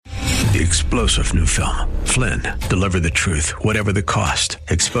The explosive new film, Flynn, deliver the truth, whatever the cost,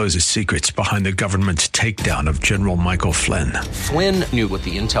 exposes secrets behind the government's takedown of General Michael Flynn. Flynn knew what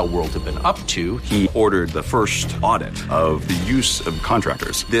the intel world had been up to. He ordered the first audit of the use of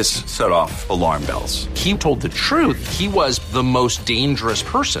contractors. This set off alarm bells. He told the truth. He was the most dangerous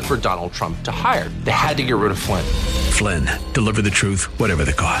person for Donald Trump to hire. They had to get rid of Flynn. Flynn, deliver the truth, whatever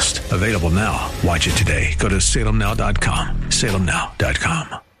the cost. Available now. Watch it today. Go to salemnow.com.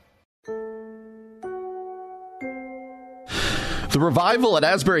 salemnow.com. The revival at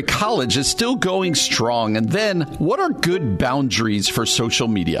Asbury College is still going strong. And then, what are good boundaries for social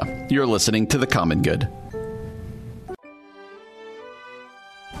media? You're listening to The Common Good.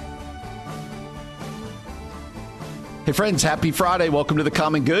 Hey friends, happy Friday. Welcome to The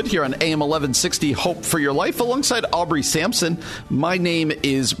Common Good here on AM 1160 Hope for Your Life alongside Aubrey Sampson. My name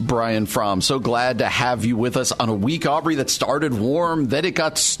is Brian Fromm. So glad to have you with us on a week, Aubrey, that started warm, then it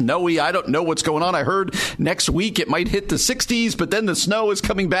got snowy. I don't know what's going on. I heard next week it might hit the 60s, but then the snow is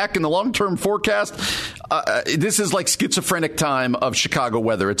coming back in the long-term forecast. This is like schizophrenic time of Chicago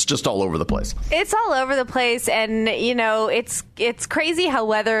weather. It's just all over the place. It's all over the place. And, you know, it's crazy how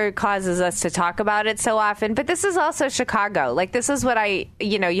weather causes us to talk about it so often. But this is also Chicago. Like, this is what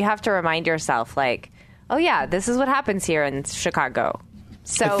you have to remind yourself, like, oh, yeah, this is what happens here in Chicago.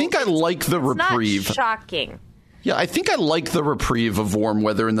 So I think I like the reprieve. Not shocking. Yeah, I think I like the reprieve of warm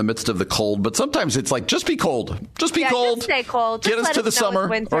weather in the midst of the cold, but sometimes it's like, just be cold. Just be cold. Just stay cold. Get us to the summer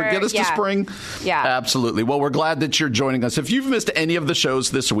or get us to spring. Yeah. Absolutely. Well, we're glad that you're joining us. If you've missed any of the shows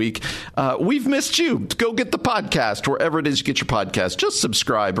this week, we've missed you. Go get the podcast wherever it is you get your podcast. Just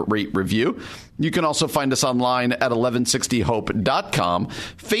subscribe, rate, review. You can also find us online at 1160hope.com,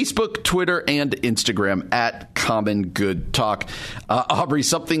 Facebook, Twitter, and Instagram at Common Good Talk. Aubrey,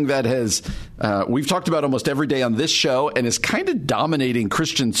 something that we've talked about almost every day on this show and is kind of dominating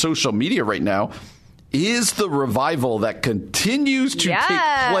Christian social media right now is the revival that continues to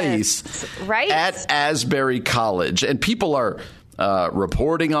take place at Asbury College. And people are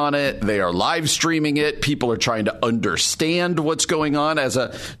reporting on it. They are live streaming it. People are trying to understand what's going on.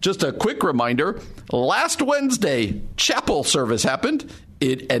 Just a quick reminder, last Wednesday, chapel service happened.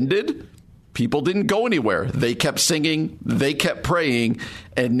 It ended. People didn't go anywhere. They kept singing. They kept praying.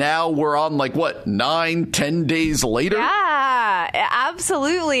 And now we're on 9-10 days later. Yeah,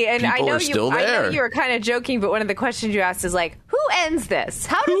 absolutely. And People are still there. I know you were kind of joking, but one of the questions you asked is who ends this?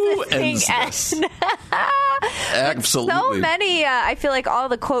 How does this thing end? Absolutely. So many, I feel like all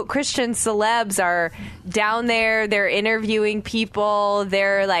the, quote, Christian celebs are down there. They're interviewing people.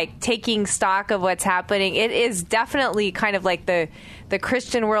 They're taking stock of what's happening. It is definitely kind of like the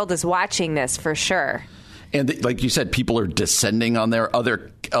Christian world is watching this for sure. And like you said, people are descending on there.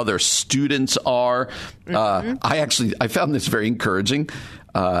 Other students are. Mm-hmm. I found this very encouraging.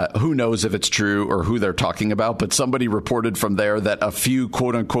 Who knows if it's true or who they're talking about, but somebody reported from there that a few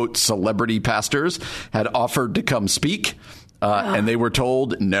quote unquote celebrity pastors had offered to come speak, and they were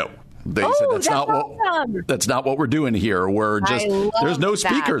told no. They said that's not what we're doing here. We're just there's no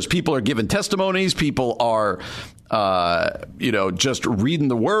speakers. People are giving testimonies. People are just reading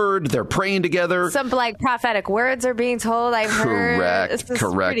the word. They're praying together. Some prophetic words are being told. I've heard.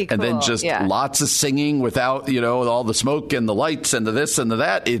 Correct. Cool. And then just lots of singing without all the smoke and the lights and the this and the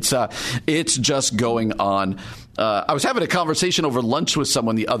that. It's just going on. I was having a conversation over lunch with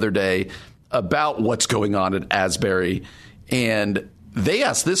someone the other day about what's going on at Asbury, and they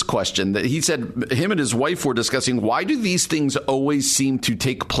asked this question that he said him and his wife were discussing. Why do these things always seem to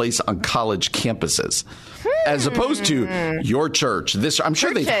take place on college campuses as opposed to your church? I'm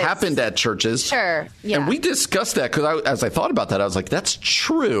sure they've happened at churches. Sure. Yeah. And we discussed that because as I thought about that, I was like, that's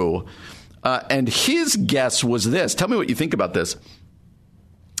true. And his guess was this. Tell me what you think about this.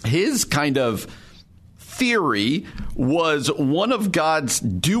 His kind of theory was one of God's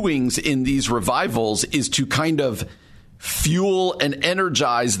doings in these revivals is to kind of fuel and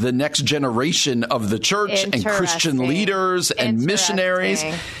energize the next generation of the church and Christian leaders and missionaries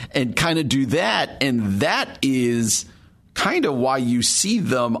and kind of do that. And that is kind of why you see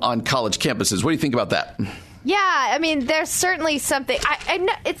them on college campuses. What do you think about that? Yeah, I mean, there's certainly something. I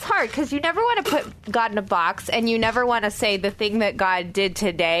know it's hard because you never want to put God in a box, and you never want to say the thing that God did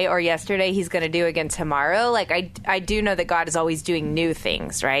today or yesterday He's going to do again tomorrow. I do know that God is always doing new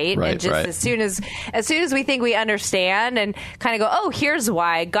things, right? And just as soon as we think we understand and kind of go, oh, here's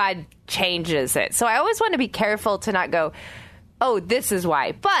why, God changes it. So I always want to be careful to not go, oh, this is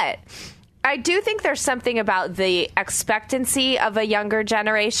why, but I do think there's something about the expectancy of a younger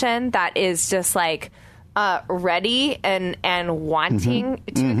generation that is just ready and wanting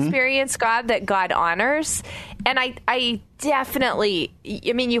to experience God, that God honors. And I definitely,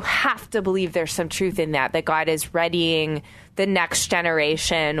 I mean, you have to believe there's some truth in that God is readying the next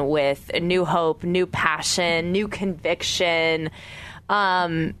generation with a new hope, new passion, new conviction.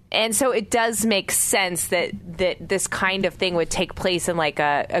 And so it does make sense that this kind of thing would take place in like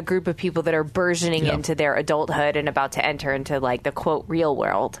a group of people that are burgeoning into their adulthood and about to enter into like the quote real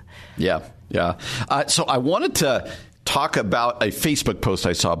world. Yeah. Yeah. So I wanted to talk about a Facebook post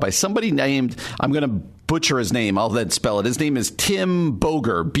I saw by somebody named, I'm going to butcher his name, I'll then spell it. His name is Tim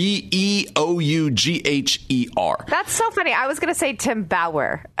Boger, Beougher. That's so funny. I was going to say Tim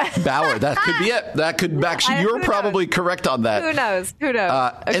Bauer. Bauer, that could be it. That could actually, you're probably correct on that. Who knows?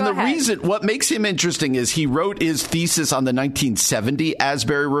 And the reason, what makes him interesting is he wrote his thesis on the 1970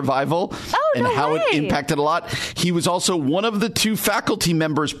 Asbury revival and how it impacted a lot. He was also one of the 2 faculty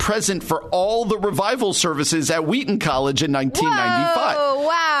members present for all the revival services at Wheaton College in 1995. Whoa,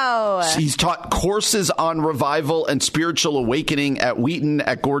 wow. He's taught courses on revival and spiritual awakening at Wheaton,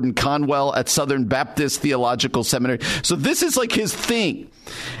 at Gordon Conwell, at Southern Baptist Theological Seminary. So this is like his thing.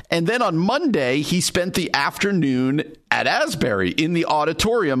 And then on Monday, he spent the afternoon at Asbury in the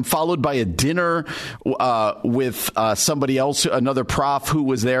auditorium, followed by a dinner with somebody else, another prof who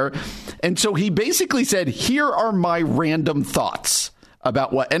was there. And so he basically said, here are my random thoughts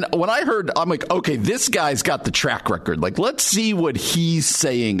about what. And when I heard, I'm like, okay, this guy's got the track record. Like, let's see what he's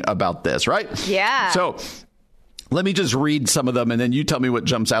saying about this, right? Yeah. So let me just read some of them, and then you tell me what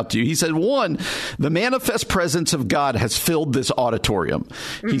jumps out to you. He said, 1, the manifest presence of God has filled this auditorium.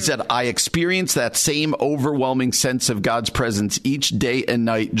 He said, I experienced that same overwhelming sense of God's presence each day and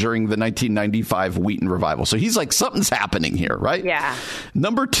night during the 1995 Wheaton revival. So he's like, something's happening here, right? Yeah.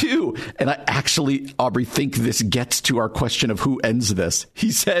 Number 2, and I actually, Aubrey, think this gets to our question of who ends this.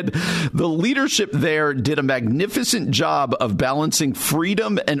 He said, the leadership there did a magnificent job of balancing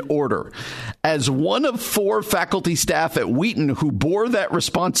freedom and order. As one of 4 faculty staff at Wheaton who bore that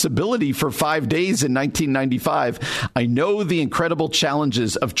responsibility for 5 days in 1995, I know the incredible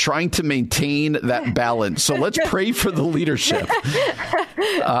challenges of trying to maintain that balance. So let's pray for the leadership.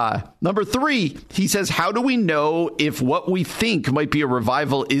 Number 3, he says, how do we know if what we think might be a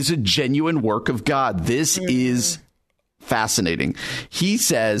revival is a genuine work of God? This is fascinating. He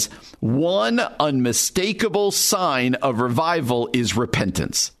says, one unmistakable sign of revival is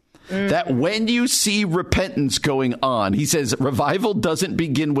repentance. That when you see repentance going on, he says, revival doesn't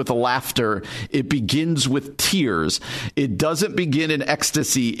begin with laughter. It begins with tears. It doesn't begin in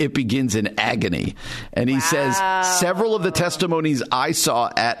ecstasy. It begins in agony. And he says several of the testimonies I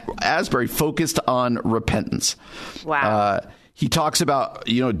saw at Asbury focused on repentance. Wow. He talks about,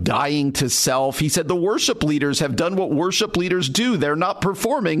 dying to self. He said the worship leaders have done what worship leaders do. They're not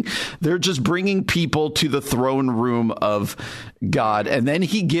performing. They're just bringing people to the throne room of God. And then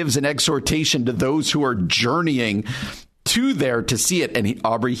he gives an exhortation to those who are journeying to there to see it. And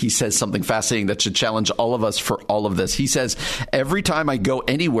Aubrey, he says something fascinating that should challenge all of us for all of this. He says, every time I go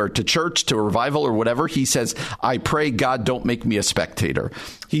anywhere, to church, to a revival or whatever, he says, I pray God don't make me a spectator.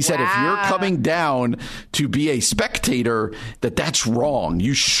 He said, if you're coming down to be a spectator, that's wrong.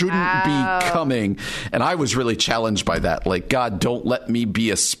 You shouldn't be coming. And I was really challenged by that. Like, God, don't let me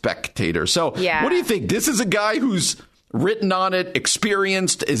be a spectator. So what do you think? This is a guy who's written on it,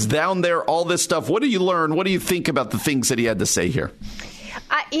 experienced, is down there, all this stuff. What do you learn? What do you think about the things that he had to say here?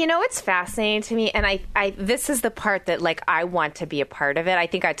 It's fascinating to me. And I this is the part that, like, I want to be a part of it. I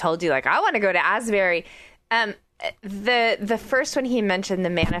think I told you, like, I want to go to Asbury. The first one he mentioned, the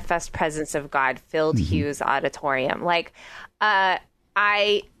manifest presence of God filled Hughes Auditorium. Like,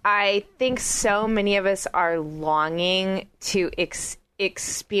 I think so many of us are longing to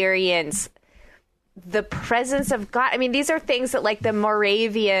experience the presence of God. I mean, these are things that, like, the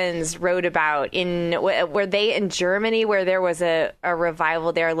Moravians wrote about were they in Germany, where there was a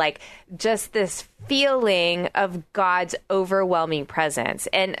revival there, like, just this feeling of God's overwhelming presence.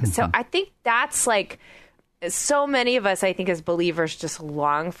 And so I think that's, like, so many of us, I think, as believers just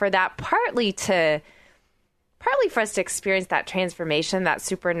long for that, partly for us to experience that transformation, that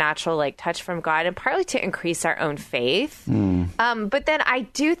supernatural, like, touch from God, and partly to increase our own faith. But then I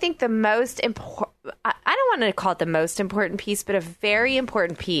do think the most important, I don't want to call it the most important piece, but a very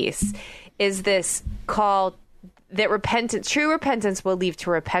important piece is this call that true repentance will lead to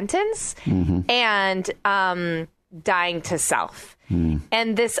repentance and dying to self.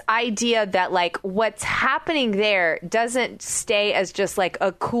 And this idea that, like, what's happening there doesn't stay as just like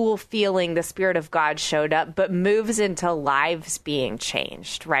a cool feeling the Spirit of God showed up, but moves into lives being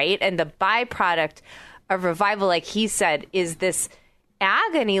changed, right? And the byproduct of revival, like he said, is this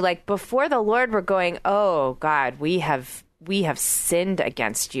agony, like before the Lord, we're going, oh God, we have sinned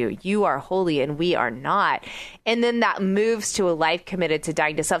against you. You are holy and we are not. And then that moves to a life committed to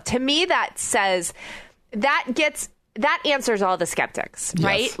dying to self. To me, that says that answers all the skeptics,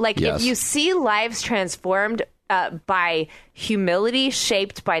 right? Yes. Like if you see lives transformed by humility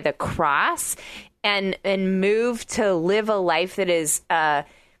shaped by the cross and move to live a life that is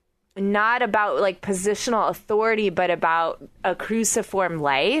not about like positional authority, but about a cruciform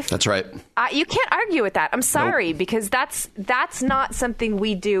life. That's right. You can't argue with that. I'm sorry, because that's not something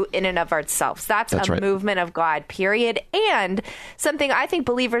we do in and of ourselves. That's a movement of God, period. And something I think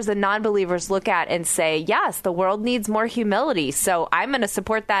believers and non-believers look at and say, yes, the world needs more humility. So I'm going to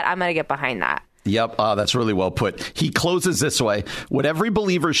support that. I'm going to get behind that. Yep, that's really well put. He closes this way. What every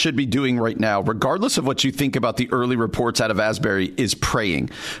believer should be doing right now, regardless of what you think about the early reports out of Asbury, is praying.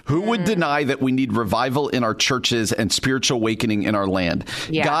 Who would deny that we need revival in our churches and spiritual awakening in our land?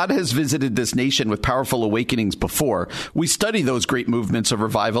 Yeah. God has visited this nation with powerful awakenings before. We study those great movements of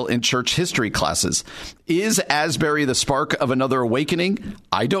revival in church history classes. Is Asbury the spark of another awakening?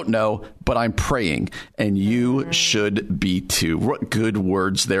 I don't know, but I'm praying, and you should be too. What good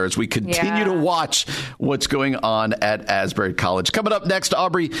words there as we continue to watch what's going on at Asbury College. Coming up next,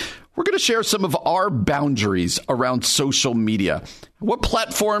 Aubrey, we're going to share some of our boundaries around social media. What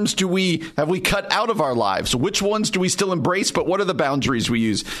platforms have we cut out of our lives? Which ones do we still embrace? But what are the boundaries we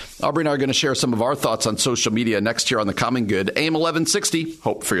use? Aubrey and I are going to share some of our thoughts on social media next year on The Common Good. AM 1160,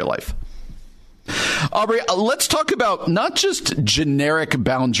 Hope for Your Life. Aubrey, let's talk about not just generic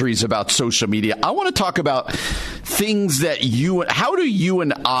boundaries about social media. I want to talk about things that how do you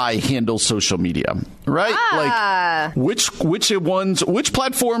and I handle social media, right? Like which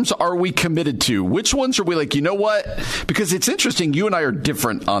platforms are we committed to? Which ones are we like, you know what? Because it's interesting. You and I are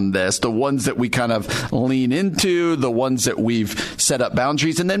different on this. The ones that we kind of lean into, the ones that we've set up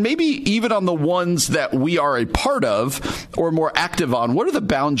boundaries, and then maybe even on the ones that we are a part of or more active on. What are the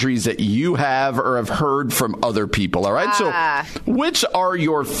boundaries that you have or have heard from other people? All right. So which are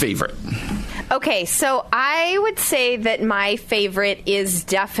your favorite? Okay, so I would say that my favorite is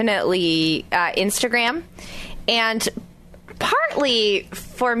definitely Instagram. And partly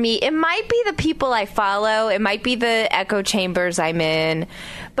for me, it might be the people I follow. It might be the echo chambers I'm in.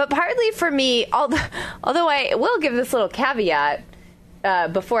 But partly for me, although I will give this little caveat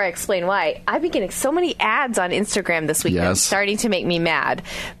before I explain why, I've been getting so many ads on Instagram this week. Yes. It's starting to make me mad.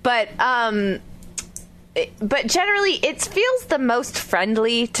 But generally, it feels the most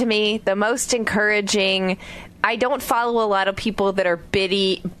friendly to me, the most encouraging. I don't follow a lot of people that are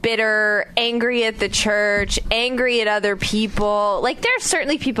bitter, angry at the church, angry at other people. Like, there are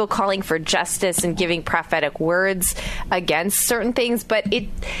certainly people calling for justice and giving prophetic words against certain things, but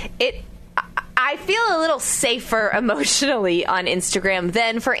I feel a little safer emotionally on Instagram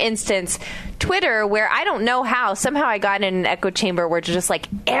than, for instance, Twitter, where I don't know how. Somehow I got in an echo chamber where just like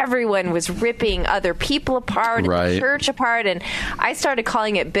everyone was ripping other people apart, and the church apart, and I started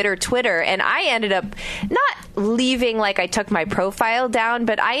calling it bitter Twitter, and I ended up not leaving like I took my profile down,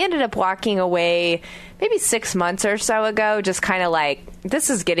 but I ended up walking away maybe 6 months or so ago, just kind of like, this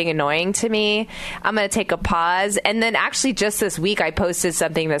is getting annoying to me. I'm going to take a pause. And then actually just this week, I posted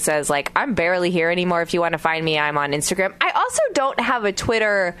something that says, like, I'm barely here anymore. If you want to find me, I'm on Instagram. I also don't have a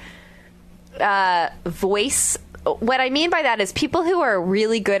Twitter voice. What I mean by that is people who are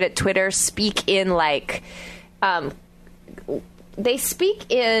really good at Twitter speak in like, they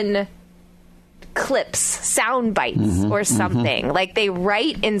speak in clips, sound bites or something. Like they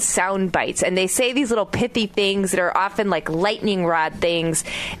write in sound bites and they say these little pithy things that are often like lightning rod things.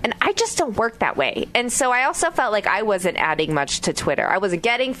 And I just don't work that way. And so I also felt like I wasn't adding much to Twitter. I wasn't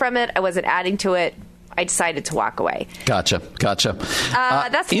getting from it. I wasn't adding to it. I decided to walk away. Gotcha. That's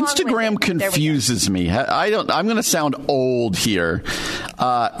Instagram confuses me. I'm going to sound old here.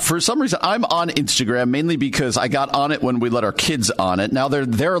 For some reason, I'm on Instagram mainly because I got on it when we let our kids on it. Now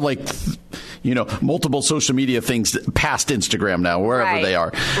they're like, multiple social media things past Instagram now, wherever they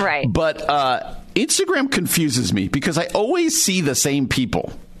are. Right. But Instagram confuses me because I always see the same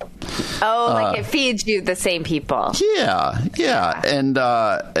people. Oh, like it feeds you the same people. Yeah. And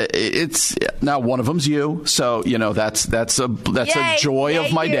it's now one of them's you. So, that's a joy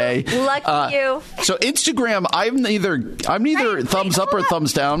of my day. Lucky you. So Instagram, I'm neither thumbs up or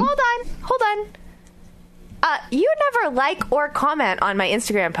thumbs down. Hold on. You never like or comment on my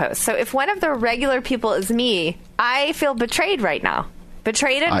Instagram posts. So if one of the regular people is me, I feel betrayed right now.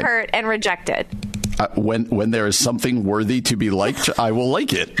 Betrayed and hurt and rejected. when there is something worthy to be liked, I will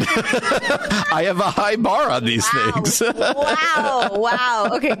like it. I have a high bar on these things. Wow.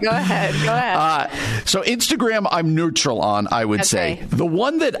 Okay, go ahead. So Instagram, I'm neutral on, I would say. The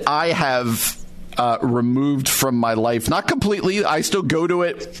one that I have removed from my life, not completely, I still go to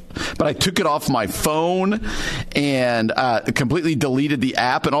it, but I took it off my phone and completely deleted the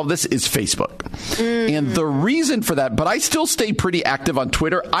app, and all this is Facebook. And the reason for that, but I still stay pretty active on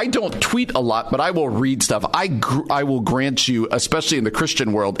Twitter. I don't tweet a lot, but I will read stuff. I will grant you, especially in the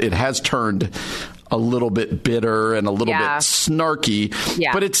Christian world, it has turned a little bit bitter and a little bit snarky,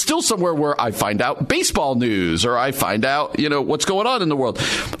 but it's still somewhere where I find out baseball news or I find out, what's going on in the world.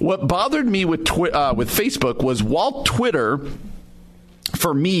 What bothered me with Facebook was while Twitter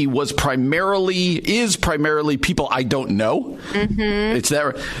for me is primarily people I don't know. It's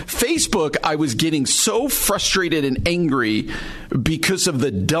that Facebook, I was getting so frustrated and angry because of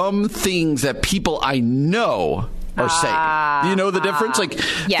the dumb things that people I know are saying. You know the difference?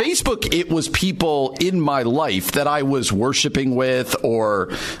 Facebook, it was people in my life that I was worshiping with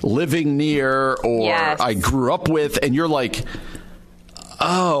or living near or I grew up with, and you're like,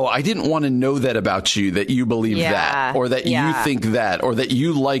 oh, I didn't want to know that about you, that you believe that, or that you think that, or that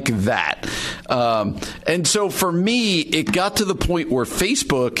you like that. And so for me, it got to the point where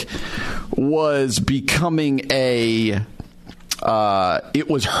Facebook was becoming it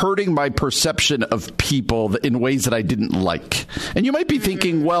was hurting my perception of people in ways that I didn't like. And you might be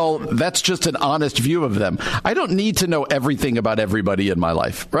thinking, well, that's just an honest view of them. I don't need to know everything about everybody in my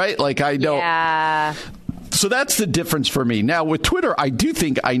life, right? I don't. Yeah. So that's the difference for me. Now, with Twitter, I do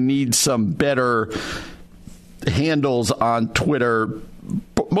think I need some better handles on Twitter,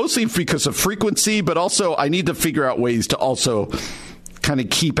 mostly because of frequency, but also I need to figure out ways to also kind of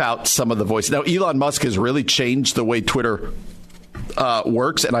keep out some of the voice. Now, Elon Musk has really changed the way Twitter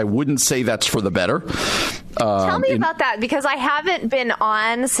works, and I wouldn't say that's for the better. Tell me about that, because I haven't been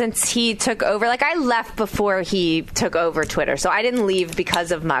on since he took over. I left before he took over Twitter, so I didn't leave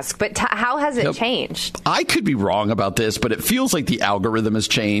because of Musk. But how has it changed? I could be wrong about this, but it feels like the algorithm has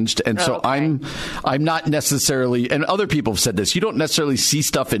changed, and I'm not necessarily. And other people have said this. You don't necessarily see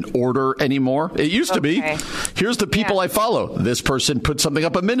stuff in order anymore. It used to be. Here's the people I follow. This person put something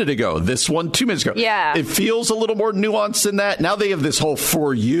up a minute ago. This one 2 minutes ago. Yeah. It feels a little more nuanced than that. Now they have this whole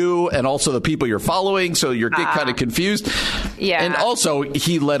for you and also the people you're following, so you get kind of confused. Yeah. And also,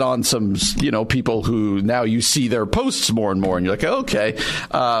 he let on some, people who now you see their posts more and more, and you're like, okay.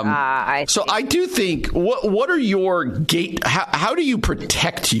 So I do think, what are your how do you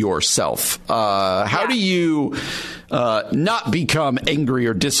protect yourself? How do you not become angry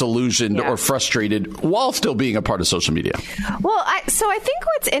or disillusioned or frustrated while still being a part of social media? Well, so I think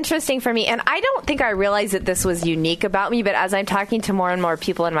what's interesting for me, and I don't think I realized that this was unique about me, but as I'm talking to more and more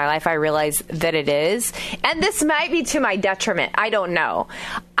people in my life, I realize that it is. And this might be to my detriment. I don't know.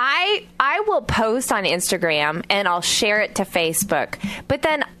 I will post on Instagram and I'll share it to Facebook, but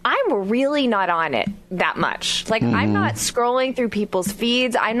then I'm really not on it that much. I'm not scrolling through people's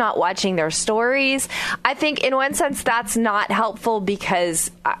feeds. I'm not watching their stories. I think in one sense that's not helpful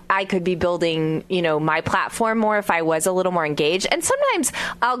because I could be building, my platform more if I was a little more engaged. And sometimes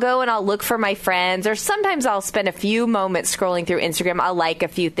I'll go and I'll look for my friends, or sometimes I'll spend a few moments scrolling through Instagram. I'll like a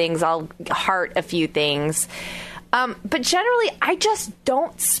few things. I'll heart a few things. But generally, I just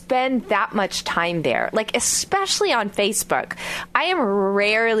don't spend that much time there, especially on Facebook. I am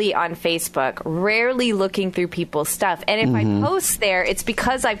rarely on Facebook, rarely looking through people's stuff. And if I post there, it's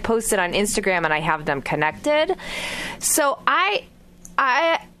because I posted on Instagram and I have them connected. So I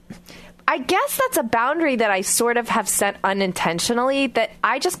guess that's a boundary that I sort of have set unintentionally, that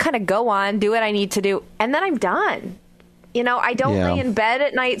I just kind of go on, do what I need to do, and then I'm done. I don't lay in bed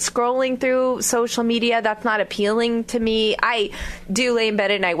at night scrolling through social media. That's not appealing to me. I do lay in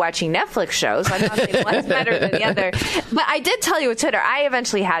bed at night watching Netflix shows. I'm not saying one's better than the other. But I did tell you with Twitter, I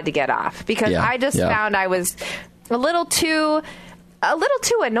eventually had to get off because I just found I was a little too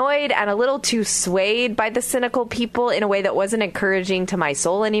annoyed and a little too swayed by the cynical people in a way that wasn't encouraging to my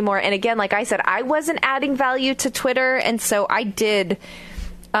soul anymore. And again, like I said, I wasn't adding value to Twitter. And so I did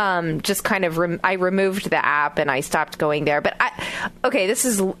just kind of I removed the app and I stopped going there. But this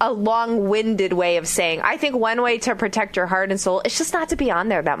is a long-winded way of saying I think one way to protect your heart and soul is just not to be on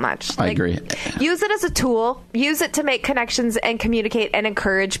there that much. I agree. Use it as a tool. Use it to make connections and communicate and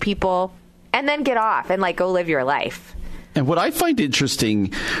encourage people, and then get off and go live your life. And what I find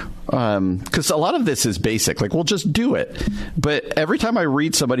interesting, because a lot of this is basic, like, we'll just do it. But every time I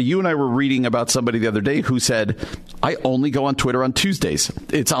read somebody, you and I were reading about somebody the other day who said, I only go on Twitter on Tuesdays.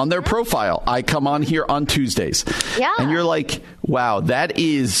 It's on their profile. I come on here on Tuesdays. Yeah. And you're like, wow, that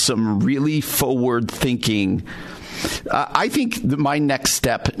is some really forward thinking. I think my next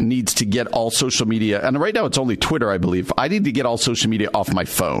step needs to get all social media, and right now it's only Twitter, I believe. I need to get all social media off my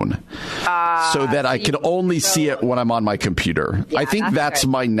phone so that I can only see it when I'm on my computer. Yeah, I think that's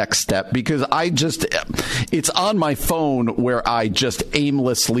my next step, because it's on my phone where I just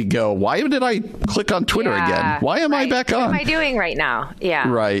aimlessly go, why did I click on Twitter again? Why am I back on? What am I doing right now? Yeah.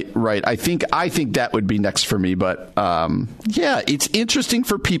 Right. I think that would be next for me. But it's interesting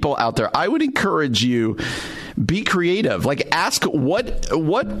for people out there. I would encourage you, be creative. Like, ask what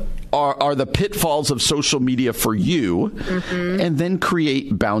are the pitfalls of social media for you, and then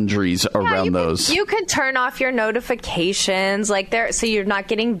create boundaries around those. You can turn off your notifications, so you're not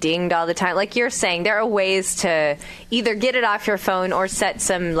getting dinged all the time. Like you're saying, there are ways to either get it off your phone or set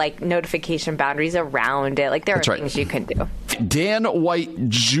some notification boundaries around it. Like there are things you can do. Dan White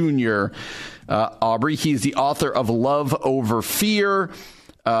Jr., Aubrey, he's the author of Love Over Fear.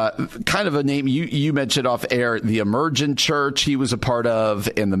 Kind of a name you mentioned off air, the Emergent Church he was a part of,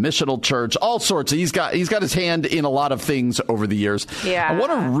 and the Missional Church, all sorts. He's got his hand in a lot of things over the years. Yeah. I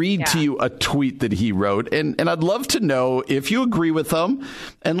want to read to you a tweet that he wrote, and I'd love to know if you agree with him,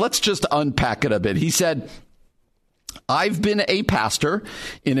 and let's just unpack it a bit. He said, I've been a pastor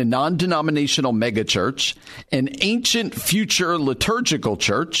in a non-denominational megachurch, an ancient future liturgical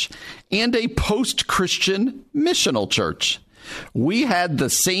church, and a post-Christian missional church. We had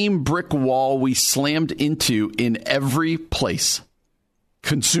the same brick wall we slammed into in every place.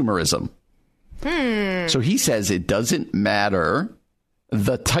 Consumerism. So he says it doesn't matter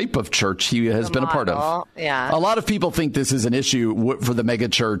the type of church he has been a part of. Yeah. A lot of people think this is an issue for the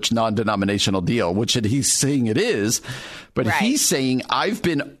megachurch non-denominational deal, which he's saying it is. But he's saying, I've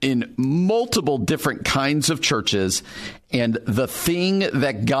been in multiple different kinds of churches, and the thing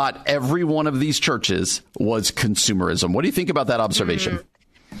that got every one of these churches was consumerism. What do you think about that observation?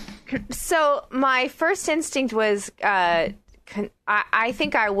 So my first instinct was, I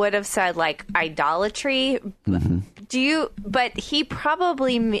think I would have said idolatry. But he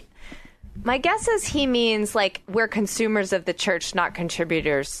probably, my guess is he means we're consumers of the church, not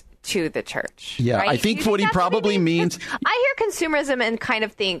contributors to the church. Yeah, right? I think what he probably means. I hear consumerism and kind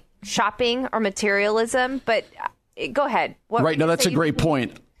of think shopping or materialism, but go ahead. No, that's a great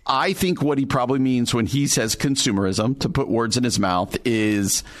point. I think what he probably means when he says consumerism, to put words in his mouth,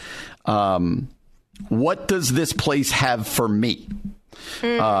 is what does this place have for me?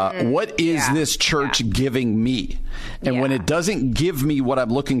 What is this church giving me? And when it doesn't give me what I'm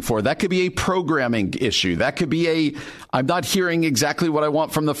looking for, that could be a programming issue. That could be I'm not hearing exactly what I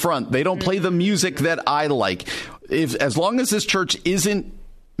want from the front. They don't play the music that I like. As long as this church isn't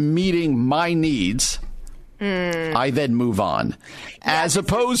meeting my needs, I then move on. As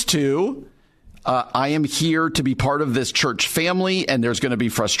opposed to, I am here to be part of this church family, and there's going to be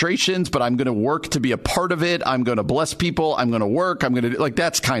frustrations, but I'm going to work to be a part of it. I'm going to bless people. I'm going to work. I'm going to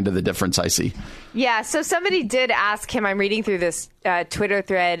that's kind of the difference I see. Yeah. So somebody did ask him, I'm reading through this Twitter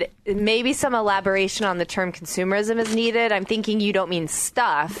thread, maybe some elaboration on the term consumerism is needed. I'm thinking you don't mean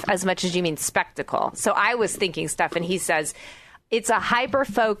stuff as much as you mean spectacle. So I was thinking stuff, and he says, it's a hyper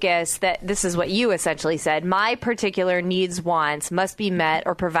focus that this is what you essentially said. My particular needs, wants must be met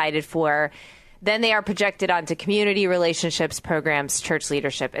or provided for. Then they are projected onto community relationships, programs, church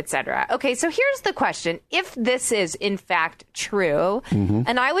leadership, etc. Okay, so here's the question. If this is, in fact, true,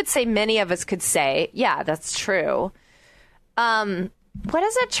 and I would say many of us could say, yeah, that's true, what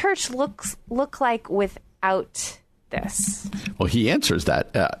does a church look like without this? Well, he answers that.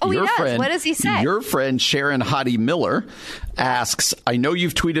 He does. What does he say? Your friend Sharon Hottie Miller asks, I know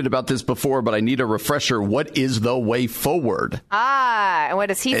you've tweeted about this before, but I need a refresher. What is the way forward? And what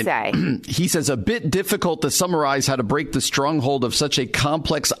does he say? He says, a bit difficult to summarize how to break the stronghold of such a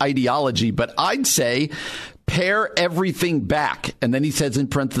complex ideology, but I'd say pare everything back. And then he says in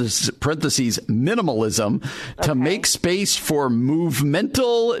parentheses minimalism, to make space for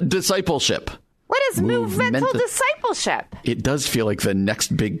movemental discipleship. What is movemental discipleship? It does feel like the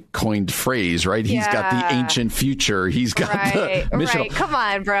next big coined phrase, right? He's got the ancient future. He's got the missional. Right. Come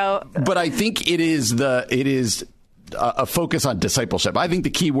on, bro. But I think it is a focus on discipleship. I think the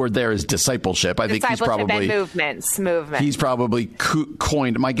key word there is discipleship. I think he's probably movement. He's probably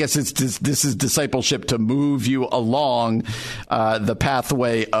coined. My guess is this is discipleship to move you along the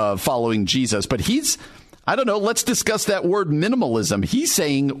pathway of following Jesus. But I don't know, let's discuss that word minimalism. He's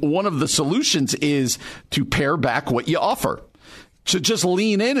saying one of the solutions is to pare back what you offer. To just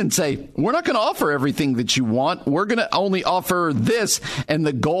lean in and say, we're not going to offer everything that you want. We're going to only offer this. And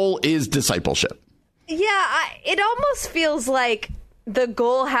the goal is discipleship. Yeah, it almost feels like the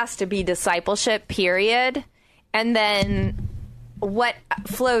goal has to be discipleship, period. And then what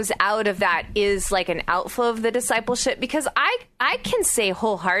flows out of that is like an outflow of the discipleship. Because I can say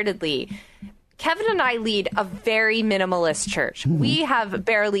wholeheartedly, Kevin and I lead a very minimalist church. Mm-hmm. We have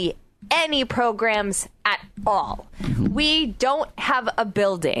barely any programs at all. We don't have a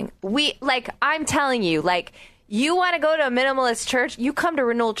building. I'm telling you, you want to go to a minimalist church, you come to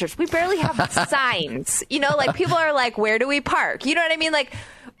Renewal Church. We barely have signs. People are like, where do we park? You know what I mean?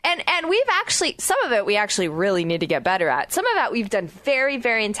 And we've actually, some of it we actually really need to get better at. Some of that we've done very,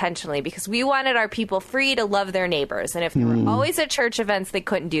 very intentionally because we wanted our people free to love their neighbors. And if they were always at church events, they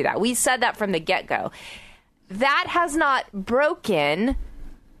couldn't do that. We said that from the get-go. That has not broken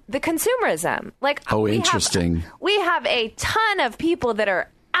the consumerism. Interesting. We have a ton of people that are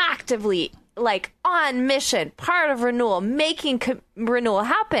actively on mission, part of Renewal, making Renewal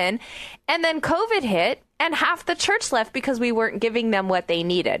happen. And then COVID hit and half the church left because we weren't giving them what they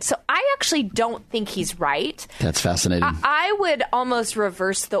needed. So I actually don't think he's right. That's fascinating. I would almost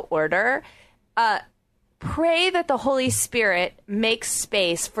reverse the order. Pray that the Holy Spirit makes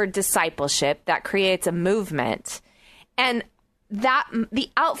space for discipleship that creates a movement. And that the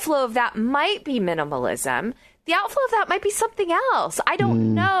outflow of that might be minimalism. The outflow of that might be something else. I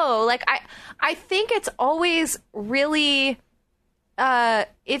don't know. I think it's always really,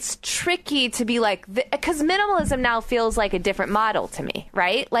 it's tricky to be because minimalism now feels like a different model to me,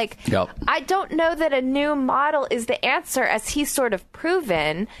 right? Yep. I don't know that a new model is the answer as he's sort of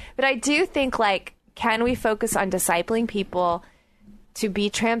proven, but I do think can we focus on discipling people to be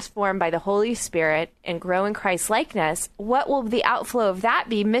transformed by the Holy Spirit and grow in Christ's likeness? What will the outflow of that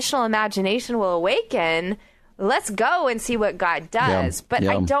be? Missional imagination will awaken. Let's go and see what God does. But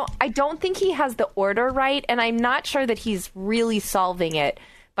I don't think he has the order right, and I'm not sure that he's really solving it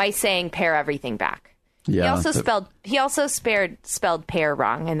by saying pare everything back. Yeah. He also spelled pare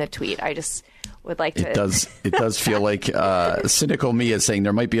wrong in the tweet. I just would like to. It does feel like cynical me is saying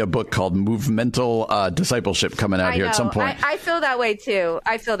there might be a book called Movemental Discipleship coming out here at some point. I feel that way too.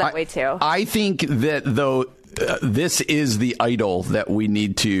 I think that though this is the idol that we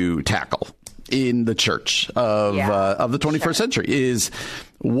need to tackle in the church of the 21st century is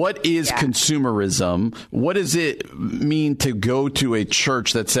what is consumerism? What does it mean to go to a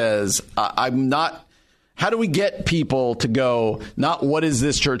church that says, I'm not, how do we get people to go, not what is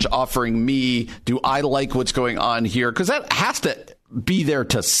this church offering me? Do I like what's going on here? Because that has to be there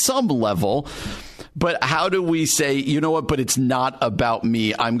to some level. But how do we say, you know what, but it's not about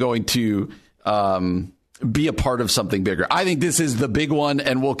me. I'm going to be a part of something bigger. I think this is the big one,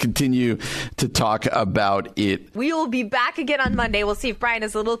 and we'll continue to talk about it. We will be back again on Monday. We'll see if Brian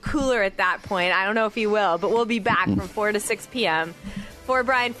is a little cooler at that point. I don't know if he will, but we'll be back from 4 to 6 p.m. For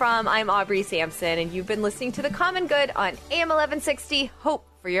Brian Fromm, I'm Aubrey Sampson, and you've been listening to The Common Good on AM 1160. Hope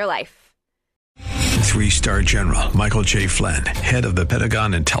for your life. 3-star General Michael J. Flynn, head of the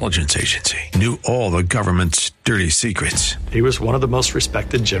Pentagon Intelligence Agency, knew all the government's dirty secrets. He was one of the most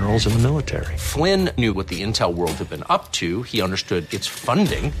respected generals in the military. Flynn knew what the intel world had been up to. He understood its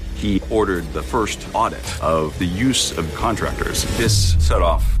funding. He ordered the first audit of the use of contractors. This set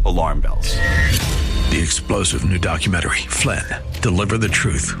off alarm bells. The explosive new documentary, Flynn, Deliver the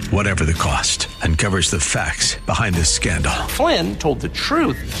Truth, Whatever the Cost, uncovers the facts behind this scandal. Flynn told the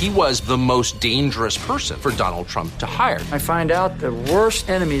truth. He was the most dangerous person for Donald Trump to hire. I find out the worst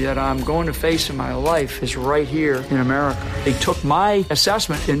enemy that I'm going to face in my life is right here in America. They took my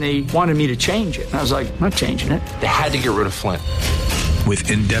assessment and they wanted me to change it. And I was like, I'm not changing it. They had to get rid of Flynn.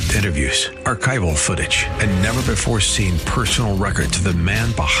 With in-depth interviews, archival footage, and never-before-seen personal records of the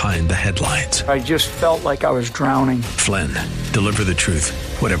man behind the headlines. I just felt like I was drowning. Flynn, Deliver the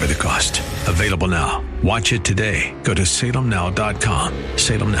Truth, Whatever the Cost. Available now. Watch it today. Go to salemnow.com.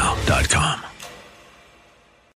 salemnow.com.